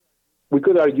we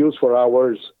could argue for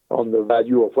hours on the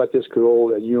value of what is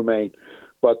cruel and humane,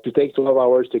 but to take 12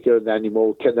 hours to kill an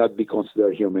animal cannot be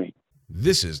considered humane.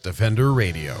 This is Defender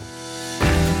Radio.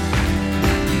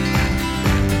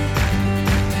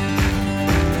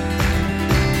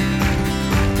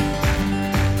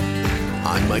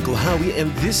 I'm Michael Howie,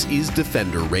 and this is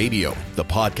Defender Radio, the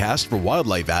podcast for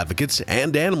wildlife advocates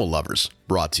and animal lovers,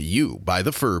 brought to you by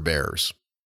the Fur Bearers.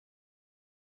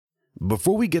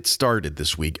 Before we get started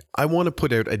this week, I want to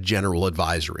put out a general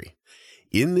advisory.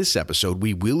 In this episode,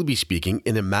 we will be speaking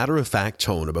in a matter-of-fact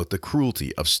tone about the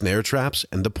cruelty of snare traps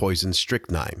and the poison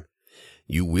strychnine.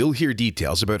 You will hear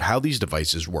details about how these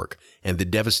devices work and the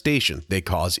devastation they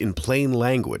cause in plain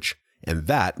language, and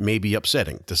that may be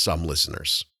upsetting to some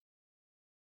listeners.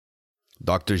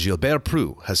 Dr. Gilbert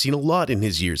Proulx has seen a lot in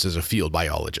his years as a field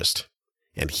biologist,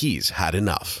 and he's had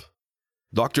enough.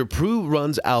 Dr. Proulx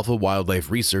runs Alpha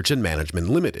Wildlife Research and Management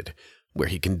Limited, where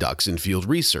he conducts in-field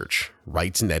research,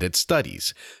 writes and edits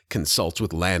studies, consults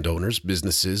with landowners,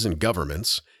 businesses, and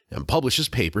governments, and publishes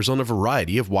papers on a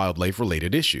variety of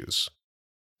wildlife-related issues.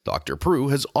 Dr.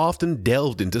 Proulx has often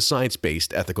delved into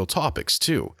science-based ethical topics,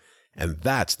 too, and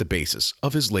that's the basis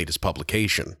of his latest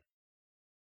publication.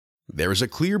 There is a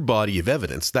clear body of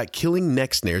evidence that killing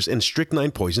neck snares and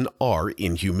strychnine poison are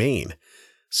inhumane,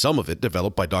 some of it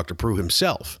developed by Dr. Proulx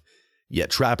himself. Yet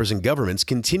trappers and governments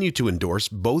continue to endorse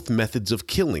both methods of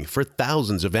killing for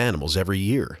thousands of animals every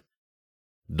year.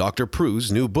 Dr. Proulx's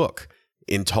new book,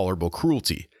 Intolerable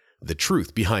Cruelty: The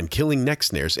Truth Behind Killing Neck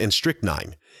Snares and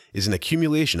Strychnine, is an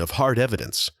accumulation of hard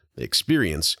evidence,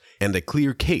 experience, and a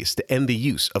clear case to end the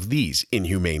use of these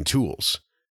inhumane tools.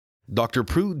 Dr.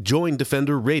 Proulx joined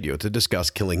Defender Radio to discuss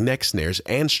killing neck snares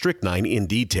and strychnine in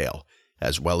detail,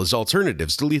 as well as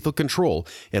alternatives to lethal control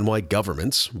and why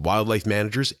governments, wildlife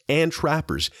managers, and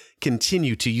trappers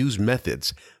continue to use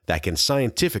methods that can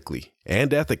scientifically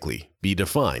and ethically be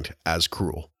defined as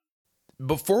cruel.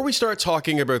 Before we start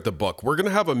talking about the book, we're going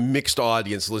to have a mixed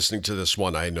audience listening to this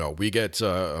one. I know we get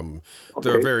there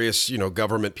are various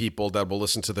government people that will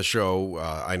listen to the show.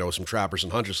 I know some trappers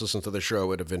and hunters listen to the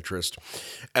show out of interest,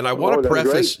 and I want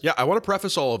to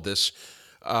preface all of this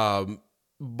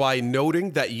by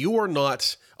noting that you are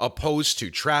not opposed to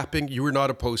trapping. You are not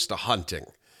opposed to hunting.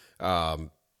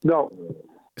 No.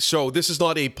 So this is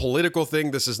not a political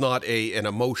thing. This is not an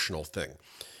emotional thing.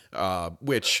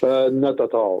 Which not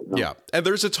at all. No. Yeah, and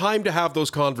there's a time to have those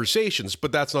conversations,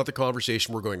 but that's not the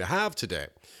conversation we're going to have today.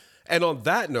 And on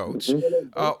that note,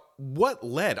 what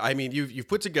led? I mean, you've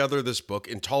put together this book,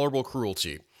 Intolerable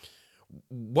Cruelty.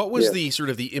 What was the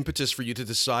sort of the impetus for you to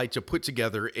decide to put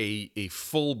together a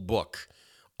full book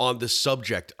on the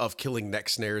subject of killing neck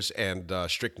snares and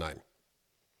strychnine?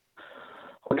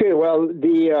 Okay, well,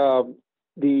 the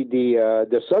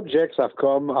subjects have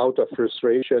come out of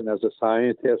frustration as a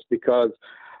scientist because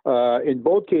in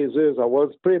both cases I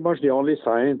was pretty much the only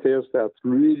scientist that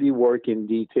really worked in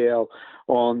detail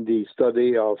on the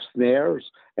study of snares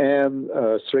and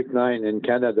strychnine in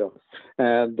Canada.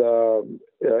 And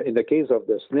in the case of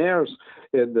the snares,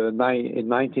 in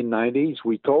 1990s,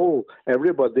 we told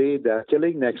everybody that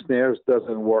killing neck snares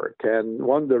doesn't work. And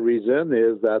one of the reasons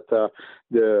is that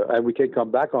and we can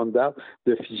come back on that,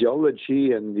 the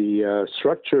physiology and the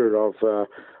structure of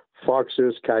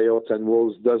foxes, coyotes, and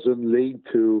wolves doesn't lead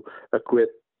to a quick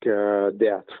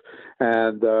death.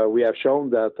 And we have shown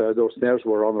that those snares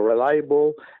were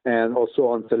unreliable and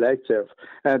also unselective.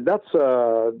 And that's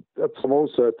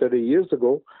almost 30 years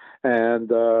ago. And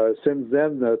since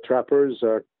then, trappers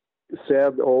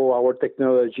said, our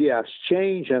technology has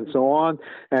changed and so on.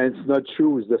 And it's not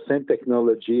true. It's the same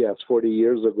technology as 40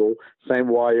 years ago, same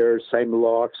wires, same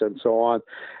locks, and so on.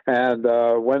 And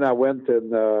when I went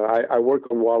and I work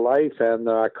on wildlife, and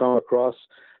I come across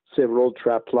several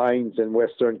trap lines in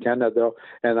Western Canada,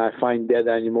 and I find dead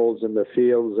animals in the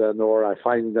fields, or I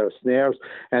find snares.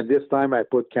 And this time I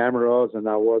put cameras, and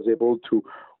I was able to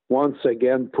once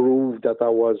again prove that I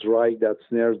was right, that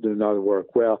snares do not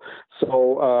work well.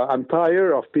 So I'm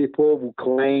tired of people who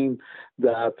claim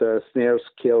that snares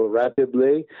kill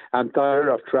rapidly. I'm tired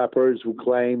of trappers who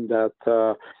claim that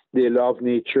they love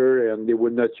nature and they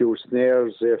would not use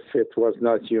snares if it was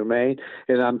not humane.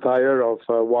 And I'm tired of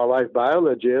wildlife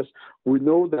biologists who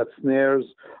know that snares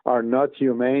are not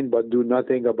humane but do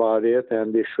nothing about it,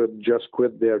 and they should just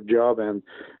quit their job and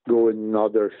go in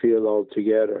another field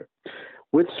altogether.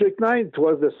 With strychnine, it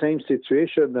was the same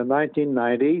situation. In the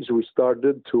 1990s, we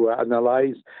started to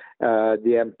analyze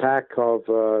the impact of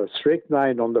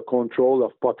strychnine on the control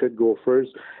of pocket gophers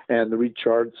and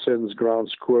Richardson's ground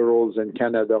squirrels in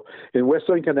Canada. In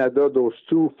Western Canada, those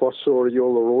two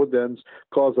fossorial rodents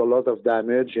cause a lot of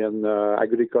damage in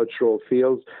agricultural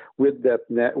fields with their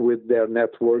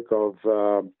network of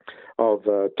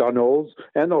tunnels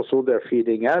and also their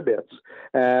feeding habits.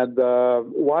 And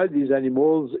while these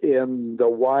animals in the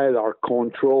wild are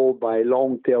controlled by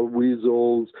long-tailed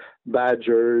weasels,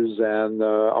 badgers, and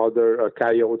other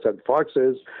coyotes and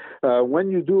foxes, when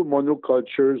you do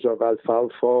monocultures of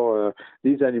alfalfa,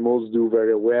 these animals do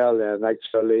very well, and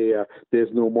actually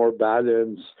there's no more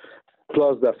balance.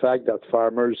 Plus the fact that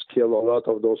farmers kill a lot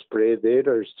of those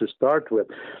predators to start with.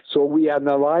 So we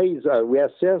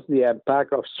assess the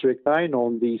impact of strychnine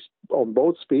on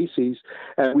both species,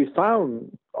 and we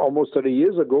found almost 30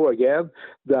 years ago again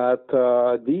that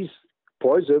these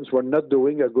poisons were not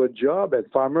doing a good job, and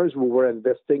farmers who were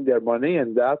investing their money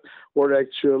in that were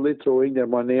actually throwing their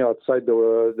money outside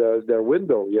their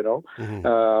window,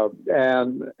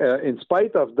 And in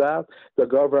spite of that, the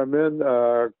government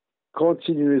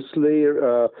continuously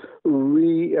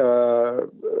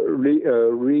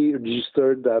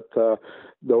re-registered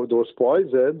those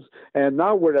poisons, and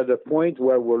now we're at a point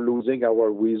where we're losing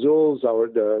our weasels.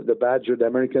 The badger, the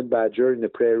American badger in the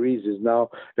prairies, is now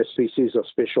a species of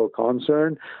special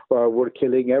concern. We're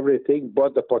killing everything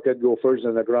but the pocket gophers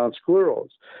and the ground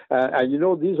squirrels. And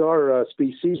these are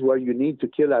species where you need to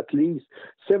kill at least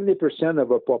 70%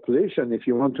 of a population if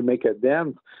you want to make a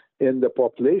dent in the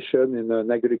population in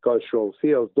an agricultural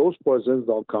field. Those poisons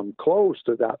don't come close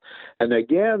to that. And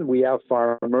again, we have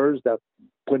farmers that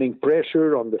putting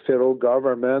pressure on the federal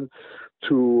government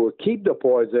to keep the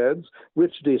poisons,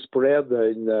 which they spread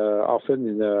often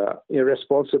in an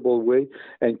irresponsible way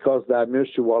and cause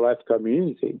damage to wildlife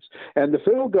communities. And the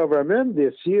federal government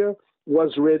this year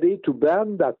was ready to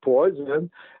ban that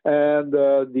poison, and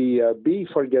the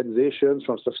beef organizations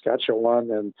from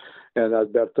Saskatchewan and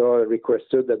Alberta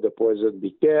requested that the poison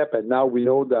be kept, and now we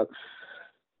know that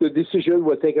the decision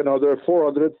will take another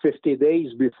 450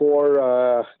 days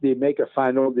before they make a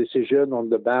final decision on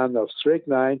the ban of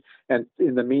strychnine, and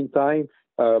in the meantime,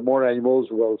 more animals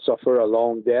will suffer a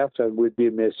long death and would be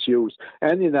misused.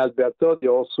 And in Alberta, they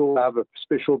also have a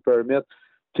special permit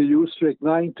to use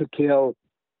strychnine to kill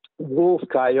wolf,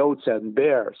 coyotes, and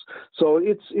bears. So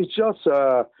it's just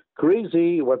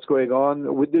crazy what's going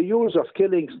on with the use of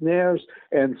killing snares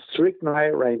and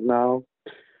strychnine right now.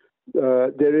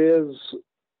 There is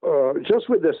just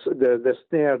with the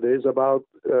snare, there is about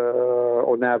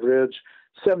on average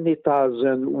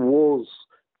 70,000 wolves,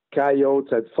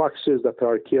 coyotes, and foxes that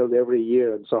are killed every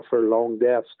year and suffer long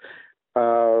deaths.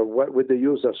 With the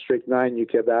use of strychnine, you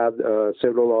can add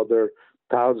several other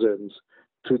thousands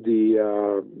to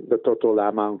the total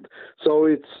amount. So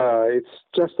it's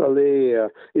just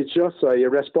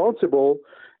irresponsible.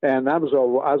 And as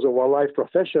a wildlife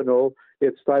professional,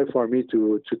 it's time for me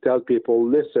to tell people,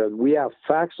 listen, we have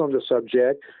facts on the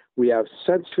subject, we have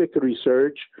scientific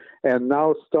research, and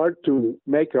now start to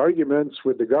make arguments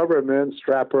with the government,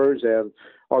 trappers, and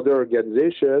other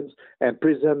organizations, and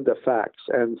present the facts.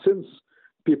 And since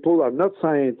people are not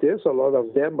scientists, a lot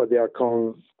of them, but they are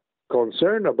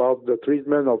concerned about the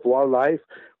treatment of wildlife,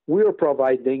 we are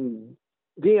providing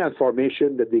the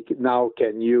information that they now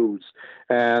can use.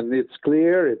 And it's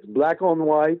clear, it's black on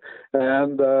white,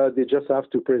 and they just have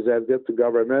to present it to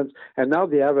governments. And now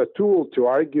they have a tool to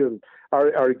argue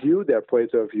their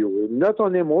point of view, not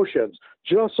on emotions,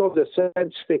 just on the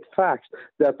scientific facts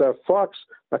that a fox,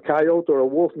 a coyote, or a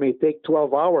wolf may take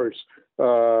 12 hours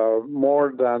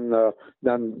more than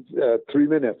 3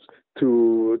 minutes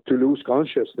to lose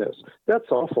consciousness.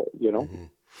 That's awful, Mm-hmm.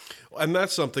 And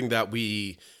that's something that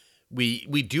we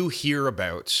do hear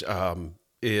about,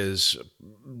 is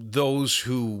those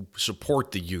who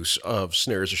support the use of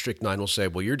snares or strychnine will say,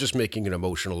 well, you're just making an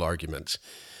emotional argument.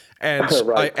 And,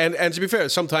 right. and to be fair,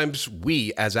 sometimes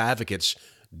we as advocates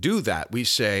do that. We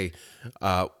say,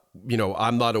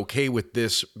 I'm not okay with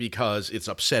this because it's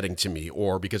upsetting to me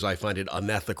or because I find it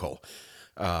unethical.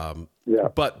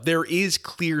 But there is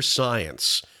clear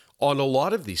science on a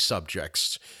lot of these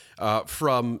subjects.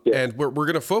 And we're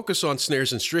going to focus on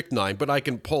snares and strychnine, but I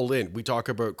can pull in. We talk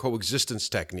about coexistence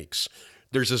techniques.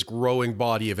 There's this growing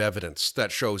body of evidence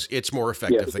that shows it's more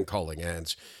effective than culling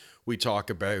ants. We talk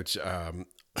about,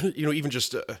 even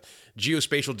just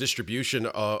geospatial distribution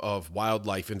of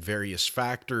wildlife and various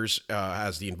factors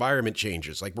as the environment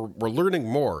changes. Like we're learning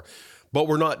more, but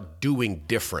we're not doing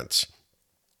different.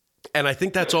 And I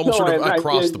think that's almost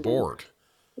across the board.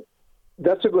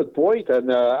 That's a good point,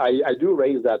 and I do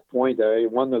raise that point.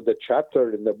 One of the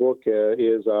chapters in the book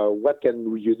is what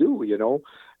can you do,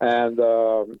 And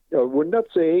we're not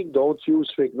saying don't use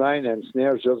strychnine and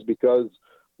snares just because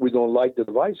we don't like the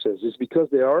devices. It's because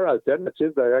there are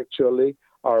alternatives that actually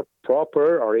are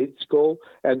proper, are ethical,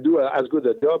 and do as good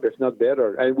a job, if not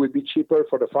better, and would be cheaper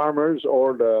for the farmers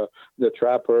or the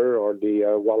trapper or the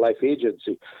wildlife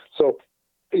agency. So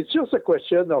it's just a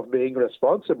question of being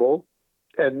responsible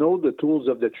and know the tools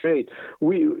of the trade.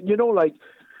 Like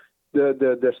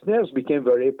the snares became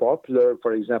very popular.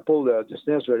 For example, the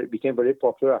snares became very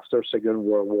popular after Second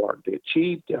World War. They're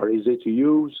cheap, they are easy to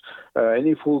use.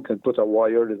 Any fool can put a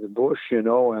wire in the bush,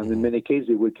 and in many cases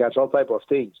they will catch all type of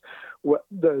things. Well,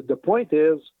 the point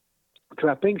is,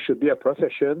 trapping should be a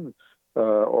profession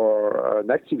or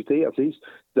an activity, at least,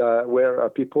 where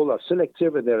people are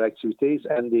selective in their activities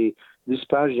and they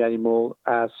dispatch the animal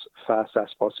as fast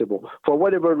as possible. For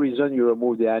whatever reason, you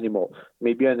remove the animal.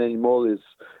 Maybe an animal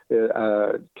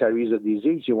carries a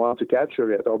disease, you want to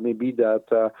capture it, or maybe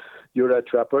that you're a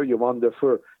trapper, you want the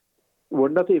fur. We're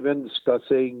not even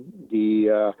discussing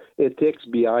the ethics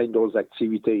behind those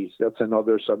activities. That's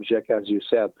another subject, as you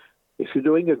said. If you're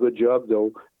doing a good job,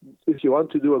 though, if you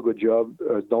want to do a good job,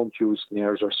 don't use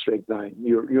snares or strychnine.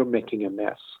 You're making a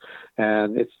mess.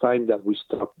 And it's time that we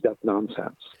stop that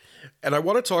nonsense. And I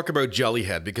want to talk about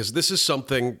jellyhead, because this is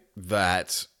something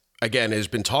that, again, has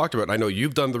been talked about. I know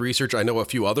you've done the research. I know a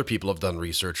few other people have done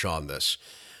research on this.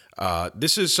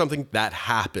 This is something that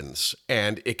happens,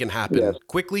 and it can happen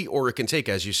quickly, or it can take,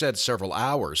 as you said, several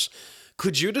hours.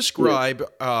 Could you describe,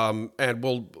 and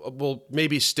we'll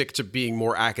maybe stick to being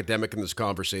more academic in this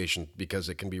conversation because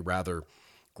it can be rather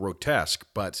grotesque,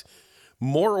 but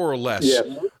more or less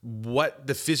what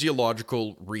the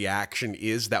physiological reaction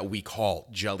is that we call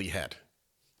jellyhead?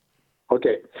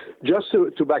 Okay, just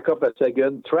to back up a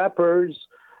second, trappers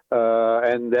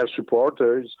and their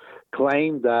supporters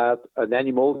claim that an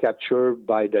animal captured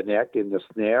by the neck in the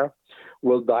snare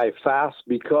will die fast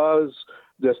because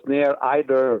the snare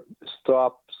either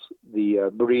stops the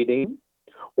breathing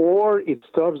or it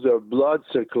stops the blood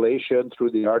circulation through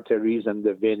the arteries and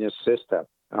the venous system.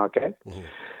 Okay? Mm-hmm.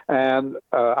 And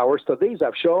our studies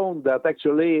have shown that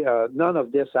actually none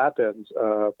of this happens.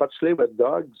 Particularly with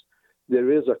dogs,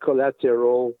 there is a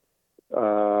collateral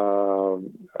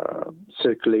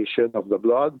circulation of the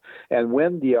blood. And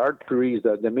when the arteries,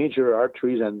 the major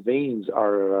arteries and veins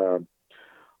are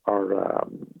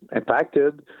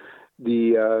impacted,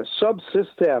 the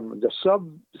subsystem, the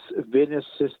subvenous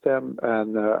system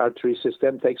and artery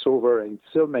system takes over and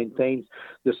still maintains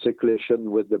the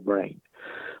circulation with the brain.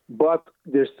 But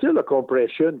there's still a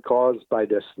compression caused by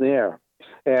the snare.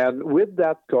 And with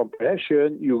that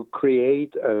compression, you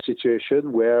create a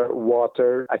situation where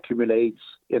water accumulates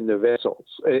in the vessels,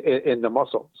 in the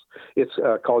muscles. It's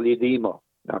called edema,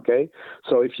 okay?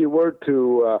 So if you were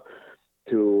to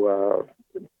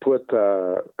put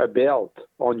a belt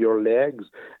on your legs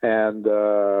and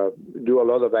do a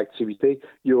lot of activity,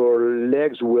 your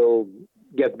legs will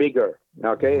get bigger,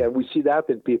 okay? And we see that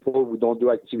in people who don't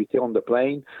do activity on the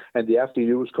plane, and they have to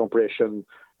use compression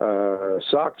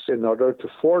socks in order to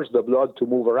force the blood to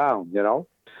move around,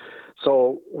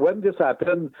 So when this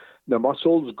happens, the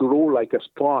muscles grow like a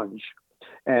sponge,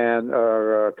 and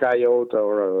a coyote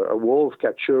or a wolf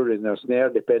captured in a snare,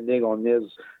 depending on his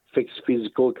fixed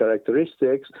physical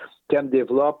characteristics, can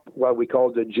develop what we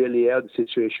call the jellyhead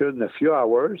situation in a few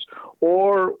hours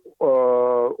or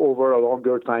over a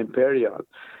longer time period.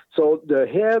 So the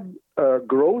head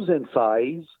grows in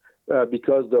size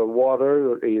because the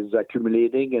water is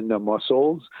accumulating in the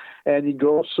muscles, and it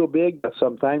grows so big that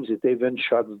sometimes it even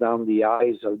shuts down the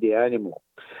eyes of the animal.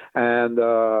 And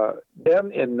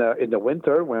then in the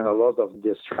winter, when a lot of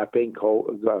this trapping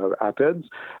happens,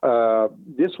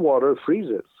 this water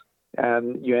freezes.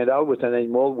 And you end up with an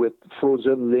animal with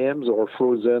frozen limbs or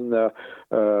frozen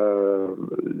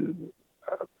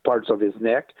parts of his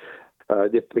neck.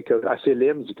 Because I say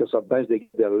limbs because sometimes they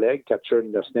get their leg captured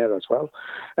in the snare as well.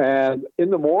 And in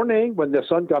the morning, when the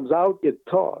sun comes out, it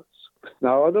thaws.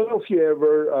 Now, I don't know if you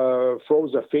ever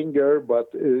froze a finger, but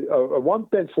one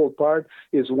painful part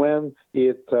is when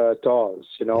it thaws.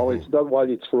 It's not while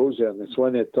it's frozen; it's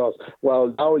when it thaws.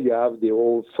 Well, now you have the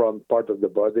whole front part of the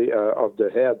body of the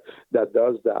head that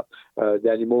does that. The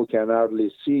animal can hardly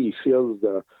see; he feels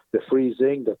the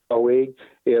freezing, the thawing.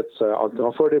 It's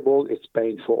uncomfortable. It's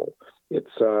painful.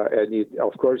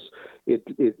 Of course, it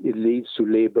leads to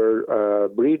labor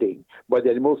breathing, but the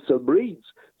animal still breathes.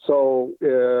 So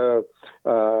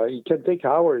it can take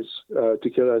hours to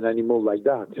kill an animal like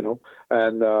that,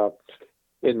 And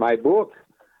in my book,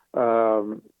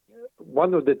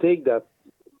 one of the things that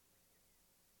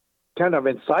kind of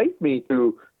incite me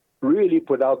to really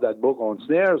put out that book on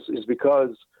snares is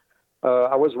because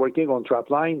I was working on trap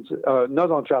lines,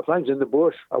 not on trap lines in the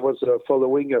bush. I was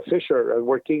following a fisher and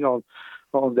working on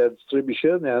the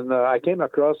distribution, and I came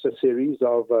across a series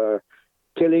of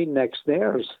killing neck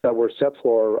snares that were set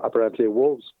for apparently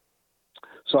wolves.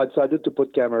 So I decided to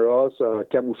put cameras,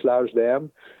 camouflage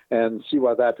them, and see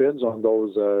what happens on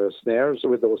those snares,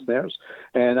 with those snares.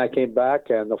 And I came back,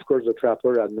 and of course the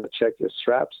trapper had not checked his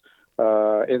straps.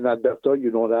 In Alberta,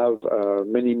 you don't have a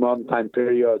minimum time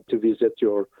period to visit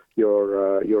your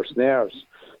snares.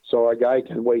 So a guy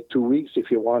can wait 2 weeks if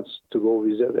he wants to go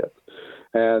visit it.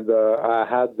 And I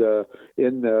had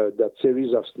in that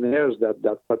series of snares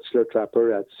that particular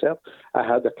trapper had set, I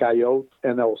had a coyote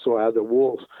and I also had a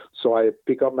wolf. So I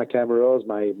pick up my cameras,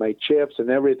 my chips and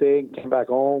everything, came back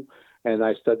home, and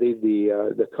I studied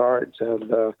the cards,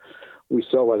 and we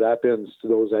saw what happens to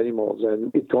those animals,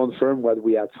 and it confirmed what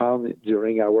we had found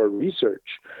during our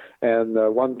research. And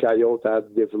one coyote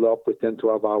had developed within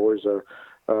 12 hours,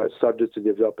 started to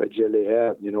develop a jelly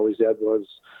head. His head was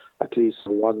at least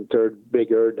 1/3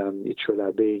 bigger than it should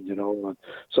have been,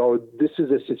 So this is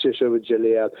the situation with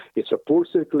jelly head. It's a poor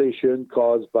circulation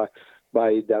caused by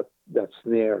that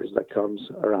snares that comes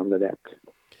around the neck.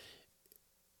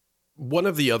 One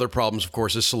of the other problems, of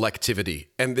course, is selectivity.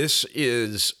 And this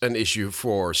is an issue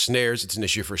for snares. It's an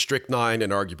issue for strychnine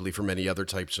and arguably for many other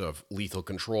types of lethal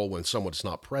control when someone's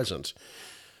not present.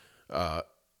 Let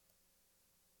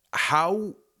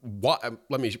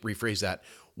me rephrase that.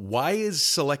 Why is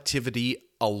selectivity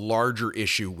a larger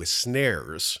issue with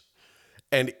snares?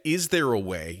 And is there a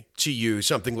way to use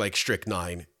something like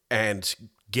strychnine and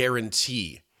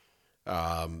guarantee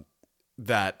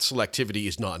that selectivity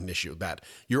is not an issue, that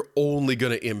you're only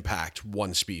going to impact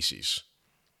one species?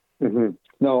 Mm-hmm.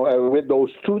 No, with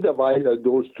those two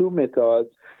methods,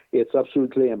 it's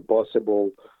absolutely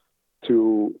impossible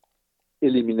to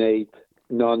eliminate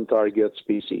non-target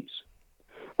species.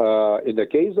 In the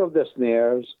case of the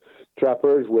snares,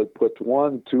 trappers will put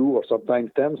 1, 2, or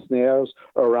sometimes 10 snares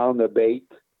around a bait.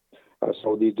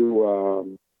 So they do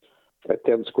a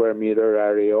 10 square meter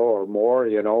area or more,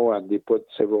 and they put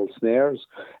several snares.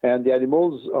 And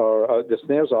the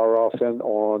snares are often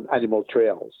on animal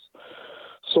trails.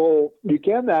 So you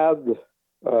can add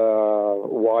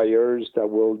wires that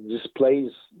will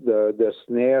displace the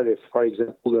snare. If, for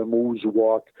example, a moose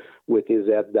walk with his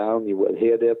head down, he will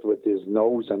hit it with his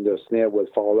nose and the snare will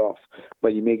fall off,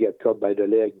 but he may get caught by the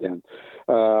leg then.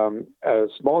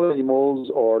 Small animals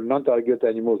or non-target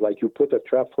animals, like you put a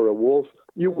trap for a wolf,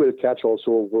 you will catch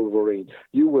also a wolverine.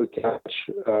 You will catch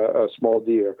a small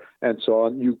deer and so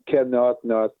on. You cannot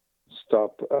not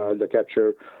stop the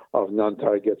capture of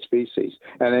non-target species.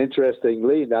 And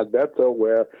interestingly, in Alberta,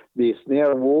 where they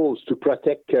snare wolves to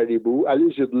protect caribou,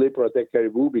 allegedly protect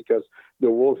caribou because the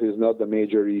wolf is not the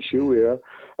major issue here,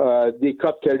 they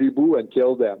cut caribou and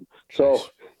kill them. So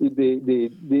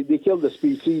they kill the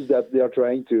species that they are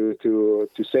trying to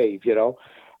save,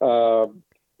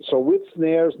 So with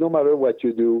snares, no matter what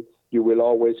you do, you will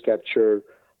always capture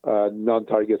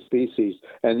non-target species.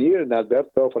 And here in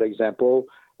Alberta, for example,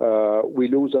 we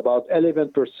lose about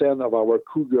 11% of our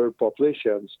cougar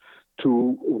populations to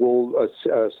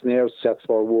snares set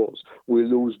for wolves. We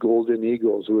lose golden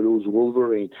eagles, we lose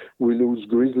wolverine, we lose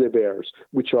grizzly bears,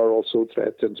 which are also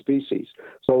threatened species.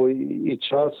 So it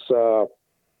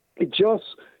just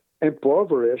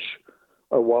impoverish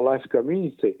a wildlife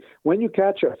community. When you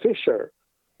catch a fisher,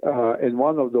 in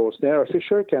one of those snares, a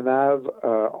fisher can have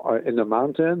in the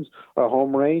mountains a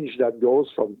home range that goes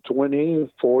from 20,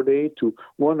 40 to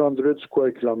 100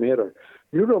 square kilometers.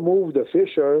 You remove the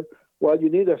fisher, you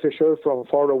need a fisher from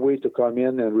far away to come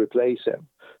in and replace him.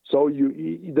 So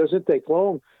it doesn't take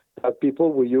long that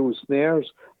people will use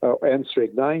snares and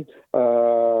strychnine.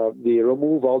 They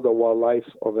remove all the wildlife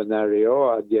of an area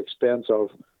at the expense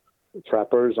of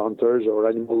trappers, hunters, or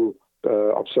animal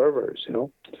observers,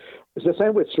 It's the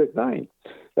same with strychnine.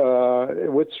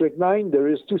 With strychnine, there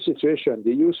is two situations.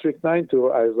 They use strychnine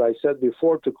to, as I said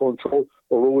before, to control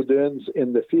rodents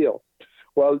in the field.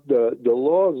 Well, the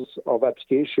laws of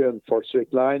application for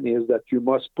strychnine is that you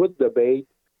must put the bait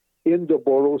in the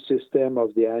burrow system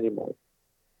of the animal.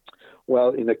 Well,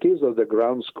 in the case of the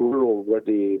ground squirrel, where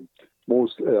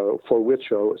for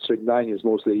which strychnine is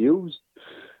mostly used,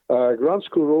 ground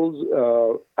squirrels,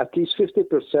 at least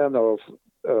 50% of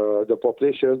the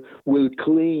population will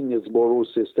clean its burrow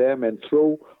system and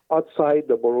throw outside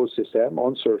the burrow system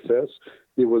on surface.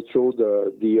 They will throw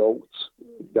the oats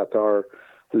that are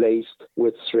laced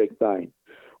with strychnine.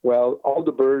 Well, all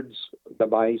the birds, the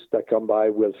mice that come by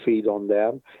will feed on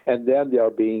them, and then they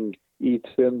are being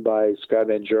eaten by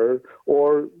scavenger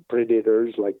or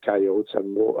predators like coyotes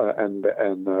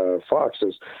and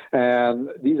foxes. And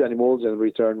these animals in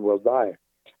return will die.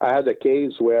 I had a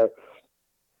case where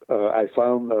I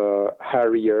found a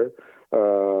harrier,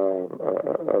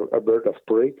 a bird of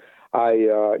prey.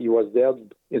 He was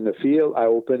dead in the field. I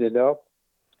opened it up,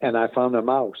 and I found a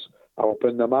mouse. I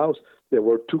opened the mouse. There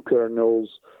were 2 kernels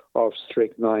of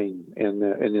strychnine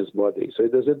in his body. So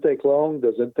it doesn't take long,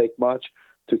 doesn't take much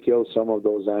to kill some of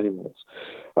those animals.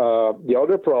 The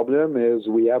other problem is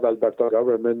we have Alberta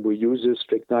government who uses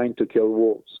strychnine to kill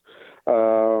wolves.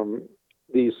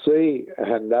 They say,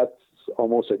 and that's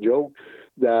almost a joke,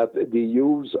 that they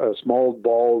use small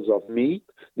balls of meat,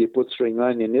 they put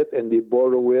strychnine in it, and they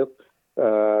borrow it,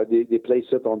 they place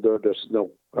it under the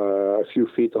snow, a few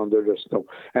feet under the snow.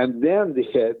 And then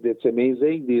it's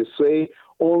amazing, they say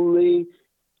only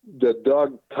the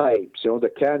dog types, the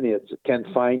canids, can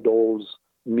find those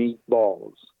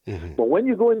meatballs. Mm-hmm. But when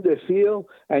you go in the field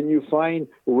and you find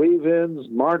ravens,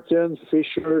 martins,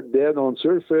 fisher dead on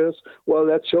surface, well,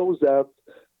 that shows that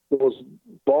those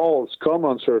balls come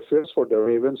on surface for the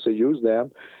ravens to use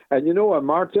them. And, a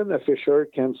martin, a fisher,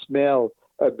 can smell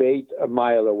a bait a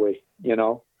mile away,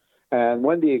 And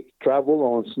when they travel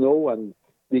on snow, and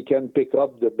they can pick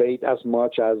up the bait as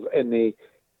much as any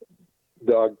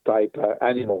dog-type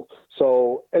animal.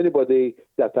 So anybody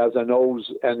that has a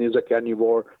nose and is a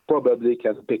carnivore probably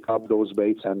can pick up those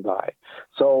baits and die.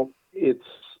 So it's,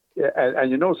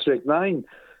 and strychnine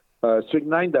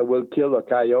that will kill a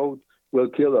coyote will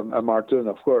kill a marten,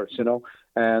 of course,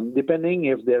 and depending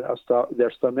if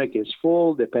their stomach is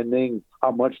full, depending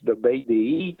how much the bait they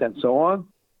eat and so on,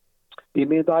 they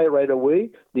may die right away.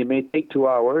 They may take 2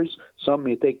 hours. Some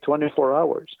may take 24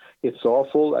 hours. It's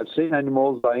awful. I've seen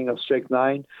animals dying of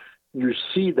strychnine. You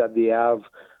see that they have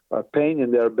pain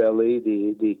in their belly.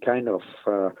 The kind of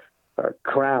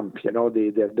cramp,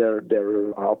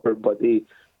 their upper body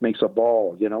makes a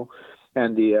ball,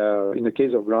 And in the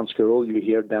case of ground squirrel, you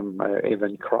hear them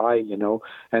even cry,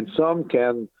 And some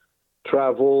can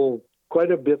travel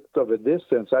quite a bit of a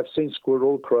distance. I've seen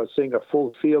squirrel crossing a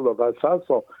full field of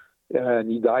alfalfa,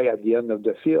 and he died at the end of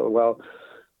the field. Well,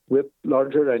 with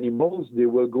larger animals, they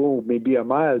will go maybe a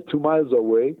mile, 2 miles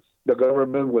away. The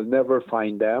government will never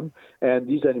find them, and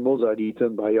these animals are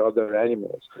eaten by other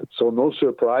animals. So no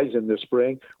surprise, in the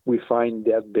spring, we find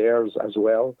dead bears as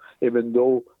well, even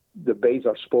though the baits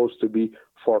are supposed to be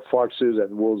for foxes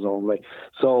and wolves only.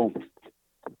 So,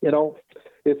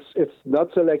 it's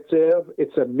not selective.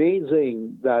 It's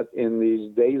amazing that in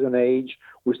these days and age,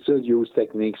 we still use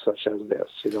techniques such as this.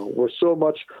 We're so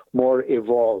much more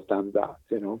evolved than that,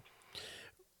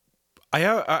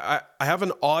 I have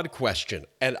an odd question,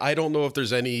 and I don't know if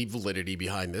there's any validity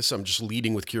behind this. I'm just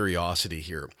leading with curiosity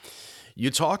here. You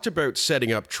talked about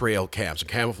setting up trail cams and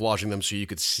camouflaging them so you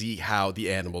could see how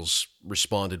the animals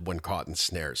responded when caught in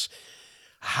snares.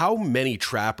 How many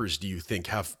trappers do you think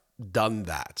have done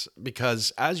that?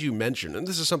 Because as you mentioned, and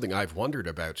this is something I've wondered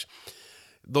about,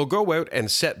 they'll go out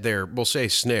and set their, we'll say,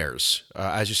 snares,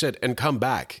 as you said, and come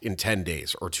back in 10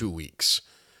 days or 2 weeks.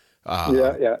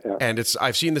 Yeah. And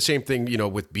I've seen the same thing,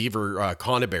 with beaver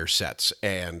conibear sets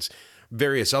and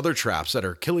various other traps that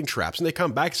are killing traps, and they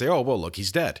come back and say, oh, well, look,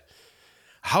 he's dead.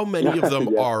 How many of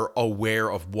them are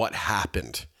aware of what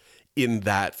happened in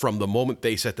that from the moment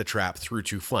they set the trap through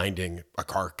to finding a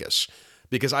carcass?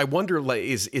 Because I wonder,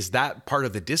 is that part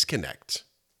of the disconnect?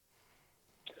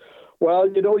 Well,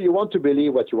 you want to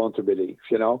believe what you want to believe,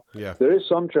 Yeah. There is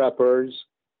some trappers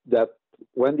that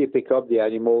when they pick up the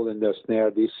animal in the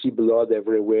snare, they see blood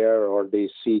everywhere, or they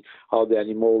see how the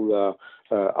animal,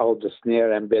 how the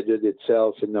snare embedded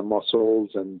itself in the muscles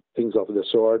and things of the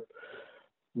sort.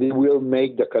 They will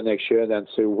make the connection and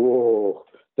say, whoa,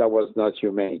 that was not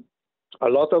humane. A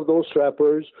lot of those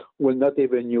trappers will not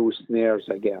even use snares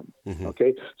again. Mm-hmm.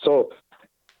 Okay? So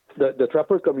the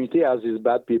trapper community has these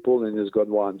bad people and these good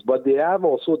ones, but they have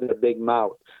also their big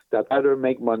mouth that either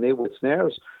make money with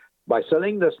snares by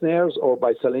selling the snares or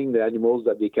by selling the animals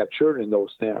that they capture in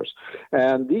those snares.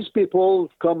 And these people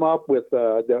come up with,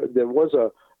 there was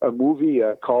a movie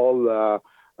called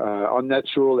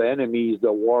Unnatural Enemies,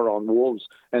 The War on Wolves,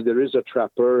 and there is a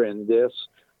trapper in this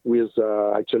who is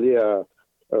actually a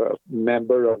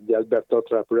member of the Alberta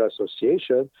Trapper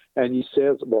Association, and he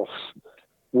says, well,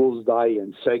 wolves die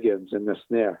in seconds in the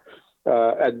snare.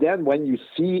 And then when you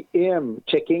see him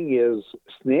checking his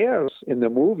snares in the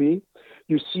movie,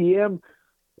 you see him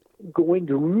going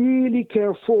really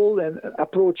careful and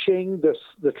approaching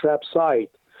the trap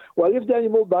site. Well, if the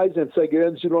animal dies in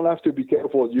seconds, you don't have to be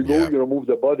careful. You go, you remove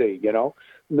the body,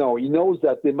 No, he knows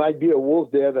that there might be a wolf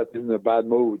there that is in a bad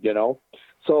mood,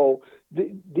 So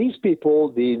these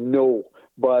people, they know,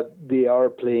 but they are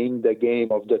playing the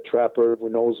game of the trapper who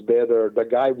knows better, the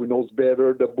guy who knows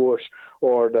better the bush,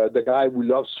 or the guy who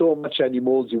loves so much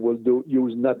animals he will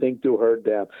use nothing to hurt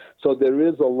them. So there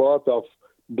is a lot of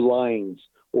blinds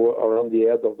around the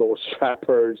head of those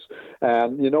trappers.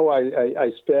 And,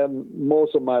 I spend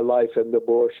most of my life in the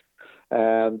bush,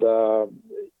 and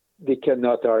they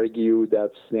cannot argue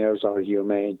that snares are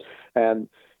humane. And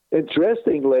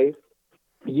interestingly,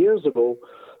 years ago,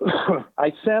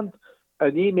 I sent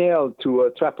an email to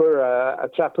a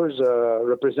trapper's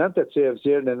representative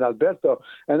here in Alberta,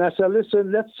 and I said,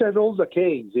 listen, let's settle the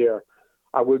case here.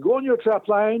 I will go on your trap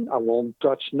line. I won't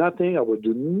touch nothing. I will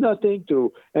do nothing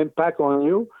to impact on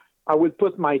you. I will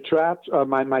put my traps,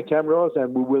 my cameras,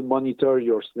 and we will monitor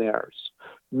your snares.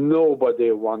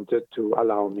 Nobody wanted to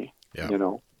allow me,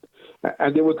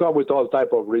 And they would come with all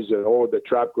type of reasons. Oh, the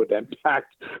trap could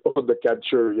impact on the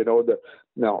capture,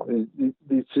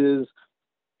 this is,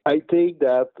 I think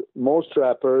that most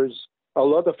trappers, a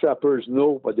lot of trappers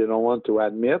know, but they don't want to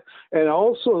admit. And I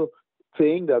also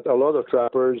think that a lot of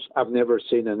trappers have never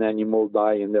seen an animal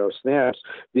die in their snares.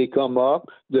 They come up,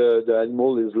 the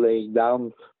animal is laying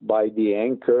down by the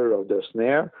anchor of the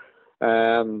snare.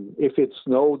 And if it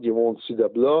snowed, you won't see the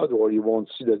blood, or you won't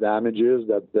see the damages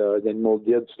that the animal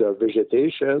did to the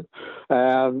vegetation.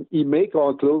 And you may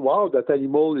conclude, wow, that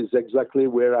animal is exactly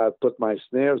where I put my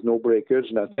snares, no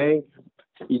breakage, nothing.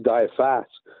 He died fast.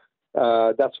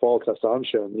 That's false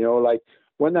assumption. Like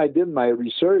when I did my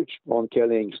research on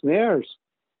killing snares,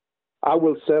 I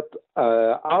will set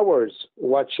hours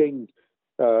watching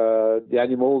the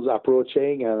animals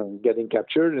approaching and getting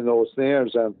captured in those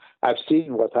snares, and I've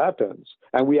seen what happens.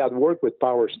 And we had worked with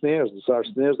power snares. These are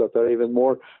snares that are even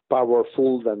more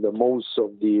powerful than the most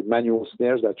of the manual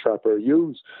snares that trappers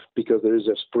use, because there is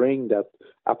a spring that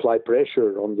apply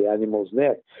pressure on the animal's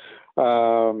neck.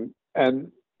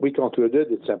 And we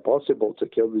concluded it's impossible to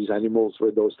kill these animals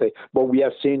with those things. But we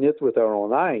have seen it with our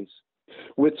own eyes.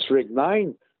 With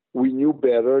strychnine, we knew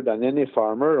better than any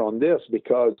farmer on this,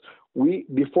 because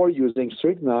before using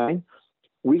strychnine,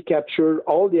 we captured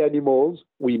all the animals,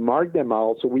 we marked them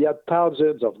out. So we had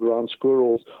thousands of ground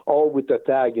squirrels, all with a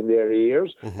tag in their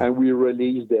ears, and we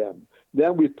released them.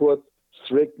 Then we put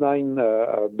strychnine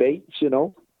baits,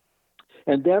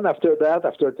 And then after that,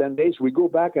 after 10 days, we go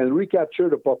back and recapture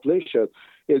the population.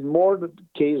 In more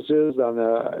cases than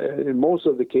in most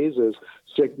of the cases,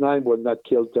 strychnine will not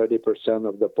kill 30%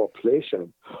 of the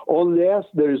population, unless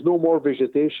there is no more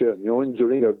vegetation,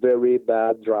 during a very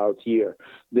bad drought year.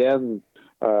 Then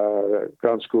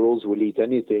ground squirrels will eat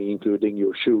anything, including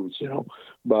your shoes,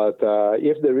 But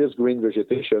if there is green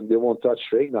vegetation, they won't touch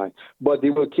strychnine. But they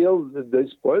will kill,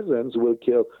 these poisons will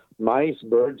kill mice,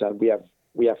 birds, and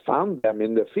we have found them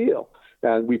in the field,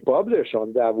 and we publish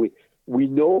on that. We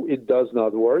know it does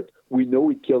not work. We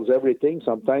know it kills everything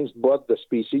sometimes, but the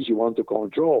species you want to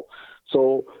control.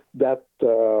 So that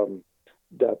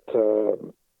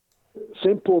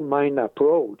simple mind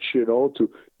approach, to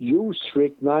use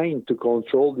strychnine to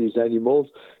control these animals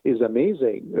is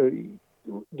amazing.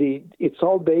 It's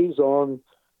all based on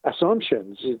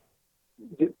assumptions.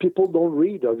 People don't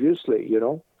read, obviously,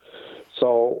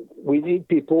 So we need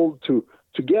people to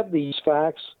get these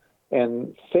facts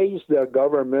and face their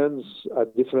governments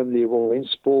at different levels,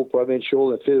 municipal,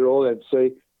 provincial, and federal, and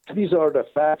say, these are the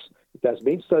facts. It has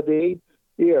been studied.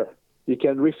 Here, you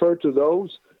can refer to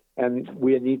those, and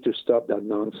we need to stop that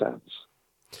nonsense.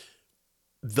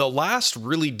 The last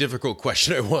really difficult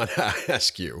question I want to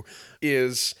ask you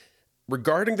is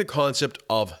regarding the concept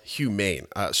of humane.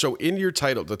 So in your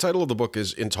title, the title of the book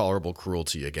is Intolerable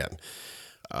Cruelty again.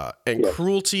 Yes.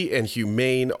 Cruelty and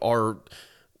humane are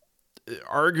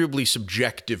arguably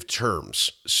subjective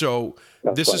terms. So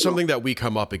this is something that we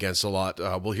come up against a lot.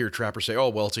 We'll hear trappers say, oh,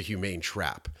 well, it's a humane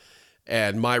trap.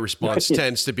 And my response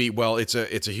tends to be, well, it's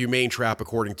a humane trap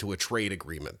according to a trade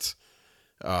agreement.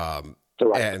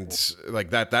 And like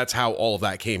that's how all of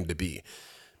that came to be.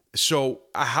 So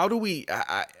how do we,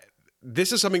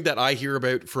 this is something that I hear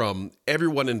about from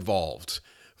everyone involved,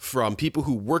 from people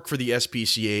who work for the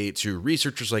SPCA to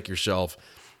researchers like yourself,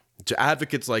 to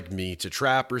advocates like me, to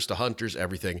trappers, to hunters,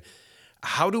 everything.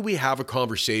 How do we have a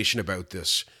conversation about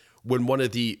this when one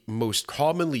of the most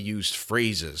commonly used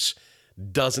phrases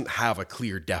doesn't have a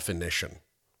clear definition?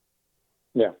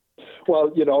 Yeah.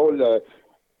 Well,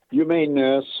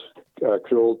 humaneness,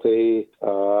 cruelty,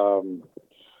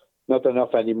 not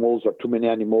enough animals or too many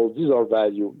animals, these are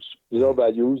values. These are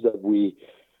values that we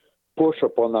push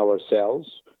upon ourselves,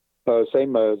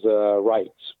 same as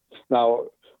rights. Now,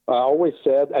 I always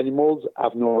said animals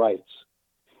have no rights.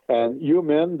 And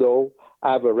humans, though,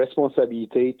 have a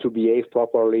responsibility to behave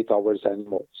properly towards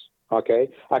animals. Okay,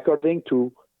 according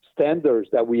to standards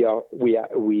that we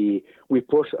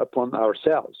push upon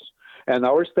ourselves, and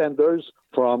our standards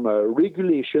from a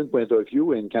regulation point of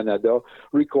view in Canada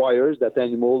requires that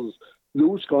animals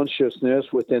lose consciousness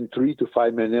within 3 to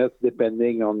 5 minutes,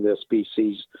 depending on the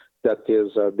species that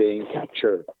is being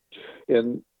captured.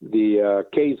 In the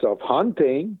case of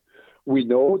hunting, we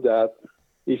know that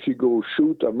if you go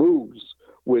shoot a moose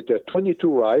with a .22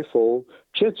 rifle,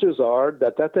 chances are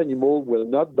that that animal will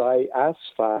not die as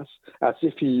fast as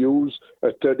if you use a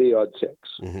 .30-06.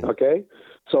 Mm-hmm. Okay?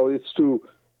 So it's to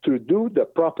do the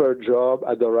proper job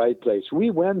at the right place. We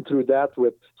went through that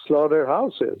with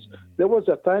slaughterhouses. There was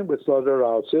a time with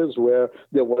slaughterhouses where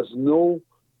there was no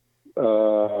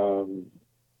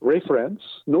reference,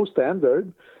 no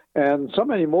standard, and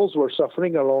some animals were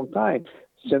suffering a long time.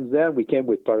 Since then, we came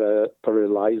with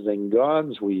paralyzing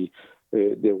guns.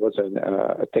 There was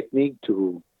a technique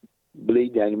to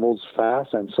bleed the animals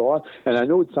fast and so on. And I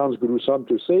know it sounds gruesome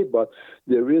to say, but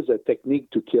there is a technique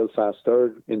to kill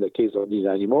faster in the case of these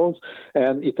animals.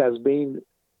 And it has been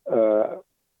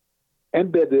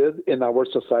embedded in our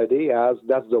society as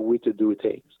that's the way to do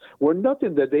things. We're not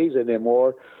in the days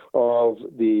anymore of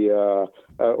the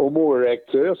Homo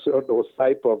erectus or those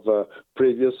type of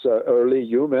previous early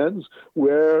humans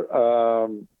where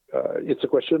it's a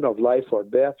question of life or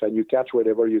death, and you catch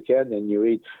whatever you can and you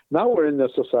eat. Now we're in a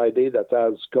society that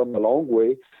has come a long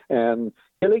way, and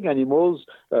killing animals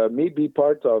may be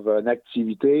part of an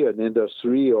activity, an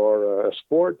industry, or a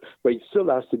sport, but it still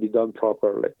has to be done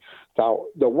properly. Now,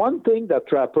 the one thing that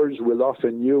trappers will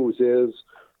often use is,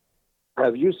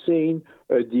 have you seen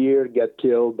a deer get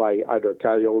killed by either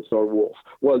coyotes or wolf?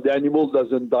 Well, the animal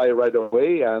doesn't die right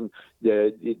away, and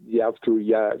you have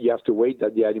to wait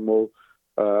that the animal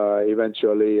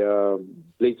eventually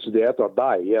bleeds to death or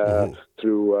die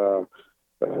through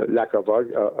lack of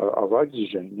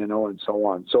oxygen, and so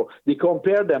on. So they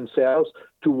compare themselves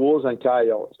to wolves and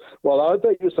coyotes. Well, I'll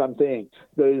tell you something.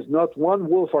 There is not one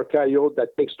wolf or coyote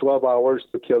that takes 12 hours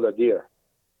to kill a deer,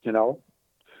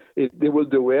 They will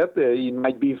do it. It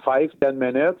might be 5-10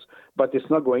 minutes, but it's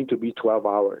not going to be 12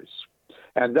 hours.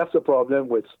 And that's the problem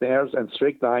with snares and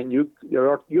strychnine.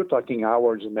 You're talking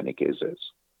hours in many cases.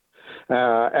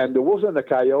 And the wolves and the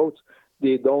coyotes,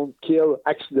 they don't kill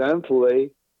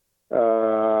accidentally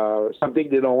something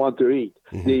they don't want to eat.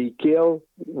 Mm-hmm. They kill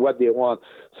what they want.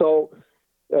 So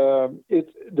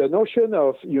the notion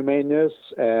of humaneness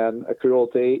and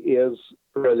cruelty is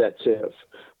relative.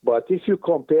 But if you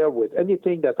compare with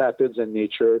anything that happens in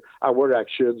nature, our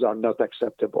actions are not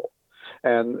acceptable.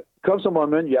 And comes a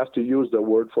moment you have to use the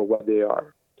word for what they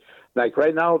are. Like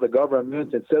right now, the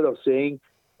government, instead of saying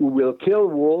we will kill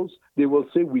wolves, they will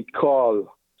say we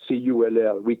call,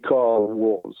 C-U-L-L, we call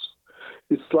wolves.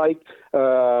 It's like,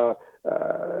 the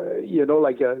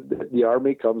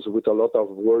army comes with a lot of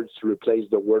words to replace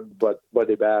the word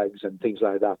body bags and things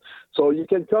like that. So you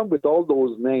can come with all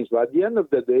those names, but at the end of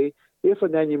the day, if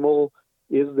an animal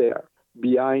is there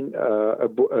behind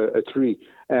a tree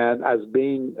and has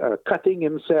been cutting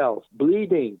himself,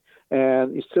 bleeding,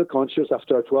 and is still conscious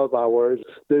after 12 hours,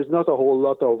 there's not a whole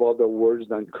lot of other words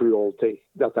than cruelty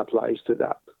that applies to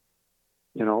that,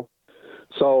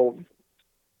 So,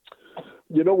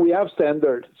 we have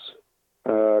standards.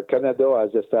 Canada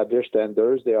has established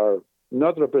standards. They are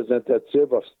not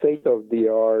representative of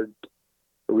state-of-the-art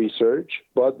research,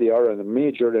 but they are a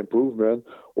major improvement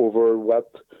over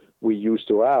what we used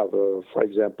to have. For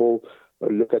example,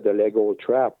 look at the Lego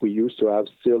trap. We used to have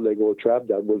still Lego trap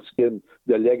that will skin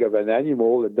the leg of an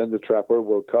animal, and then the trapper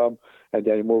will come and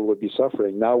the animal will be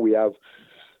suffering. Now we have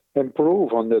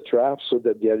improved on the trap so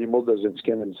that the animal doesn't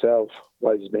skin himself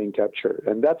while he's being captured.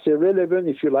 And that's irrelevant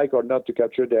if you like or not to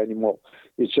capture the animal.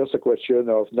 It's just a question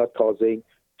of not causing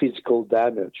physical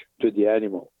damage to the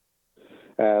animal.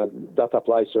 And that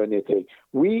applies to anything.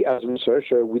 We, as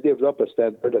researchers, we develop a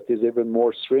standard that is even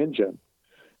more stringent.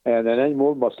 And an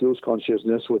animal must lose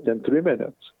consciousness within 3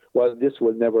 minutes. Well, this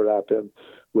will never happen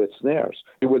with snares.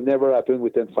 It will never happen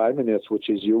within 5 minutes, which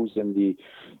is used in the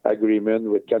agreement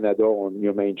with Canada on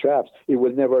humane traps. It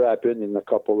will never happen in a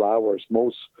couple hours.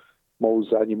 Most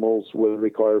animals will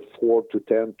require 4 to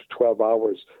 10 to 12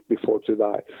 hours before to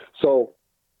die. So,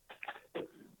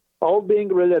 all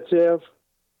being relative,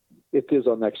 it is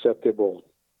unacceptable.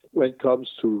 When it comes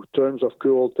to terms of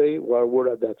cruelty, well, we're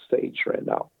at that stage right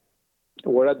now.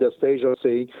 We're at the stage of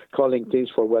saying, calling things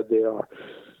for what they are.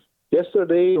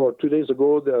 Yesterday or 2 days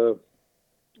ago,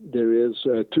 there is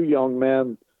two young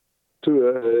men,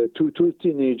 two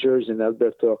teenagers in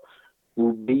Alberta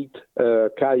who beat a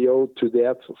coyote to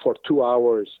death for 2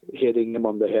 hours, hitting him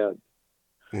on the head.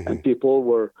 And people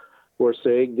were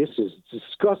saying, this is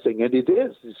disgusting. And it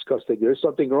is disgusting. There's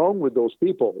something wrong with those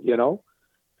people,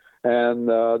 And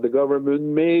the government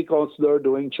may consider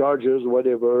doing charges,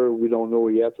 whatever. We don't know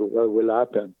yet what will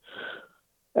happen.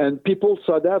 And people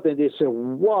saw that and they said,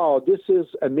 wow, this is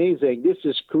amazing. This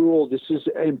is cruel. This is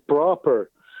improper.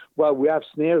 Well, we have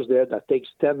snares there that takes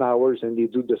 10 hours and they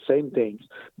do the same things,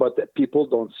 but people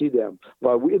don't see them.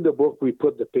 Well, in the book, we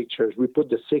put the pictures. We put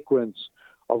the sequence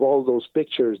of all those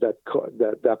pictures that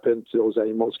happened to those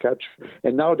animals captured,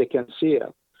 and now they can see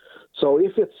it. So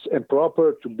if it's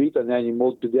improper to beat an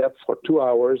animal to death for 2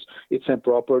 hours, it's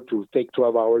improper to take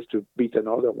 12 hours to beat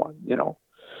another one,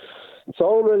 It's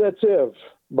all relative,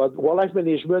 but wildlife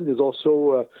management is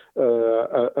also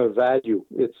a value.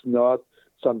 It's not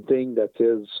something that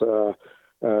is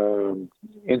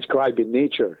inscribed in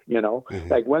nature,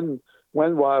 Like when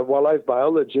wildlife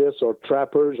biologists or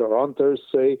trappers or hunters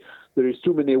say there is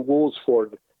too many wolves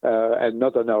and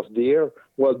not enough deer,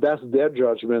 well, that's their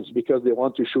judgments because they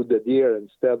want to shoot the deer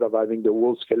instead of having the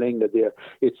wolves killing the deer.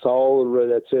 It's all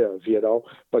relative,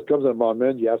 But comes a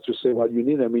moment you have to say, well, you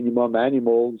need a minimum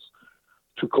animals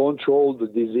to control the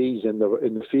disease in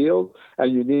the field,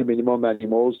 and you need minimum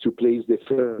animals to place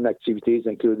different activities,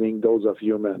 including those of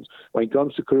humans. When it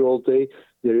comes to cruelty,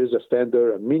 there is a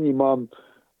standard, a minimum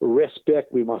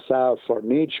respect we must have for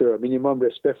nature, a minimum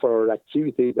respect for our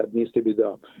activity that needs to be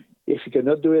done. If you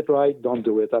cannot do it right, don't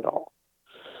do it at all.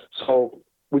 So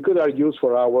we could argue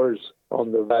for hours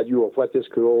on the value of what is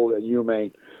cruel and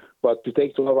humane, but to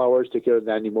take 12 hours to kill an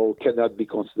animal cannot be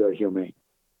considered humane.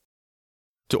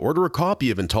 To order a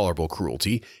copy of Intolerable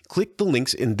Cruelty, click the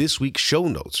links in this week's show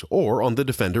notes or on the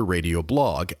Defender Radio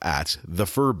blog at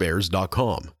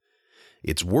thefurbears.com.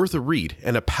 It's worth a read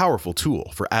and a powerful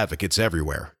tool for advocates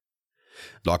everywhere.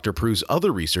 Dr. Prou's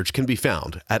other research can be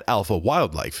found at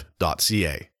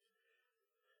alphawildlife.ca.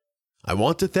 I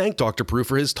want to thank Dr. Prue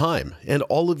for his time and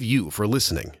all of you for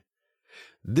listening.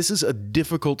 This is a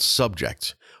difficult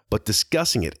subject, but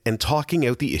discussing it and talking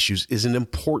out the issues is an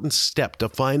important step to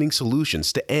finding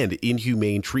solutions to end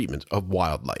inhumane treatment of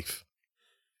wildlife.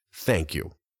 Thank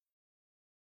you.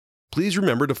 Please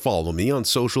remember to follow me on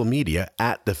social media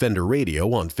at Defender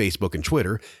Radio on Facebook and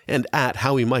Twitter and at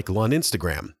Howie Michael on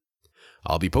Instagram.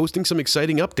 I'll be posting some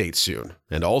exciting updates soon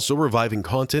and also reviving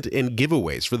content and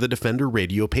giveaways for the Defender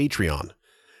Radio Patreon.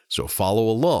 So follow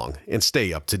along and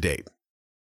stay up to date.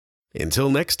 Until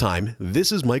next time,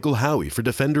 this is Michael Howie for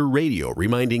Defender Radio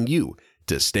reminding you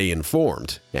to stay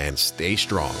informed and stay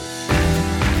strong.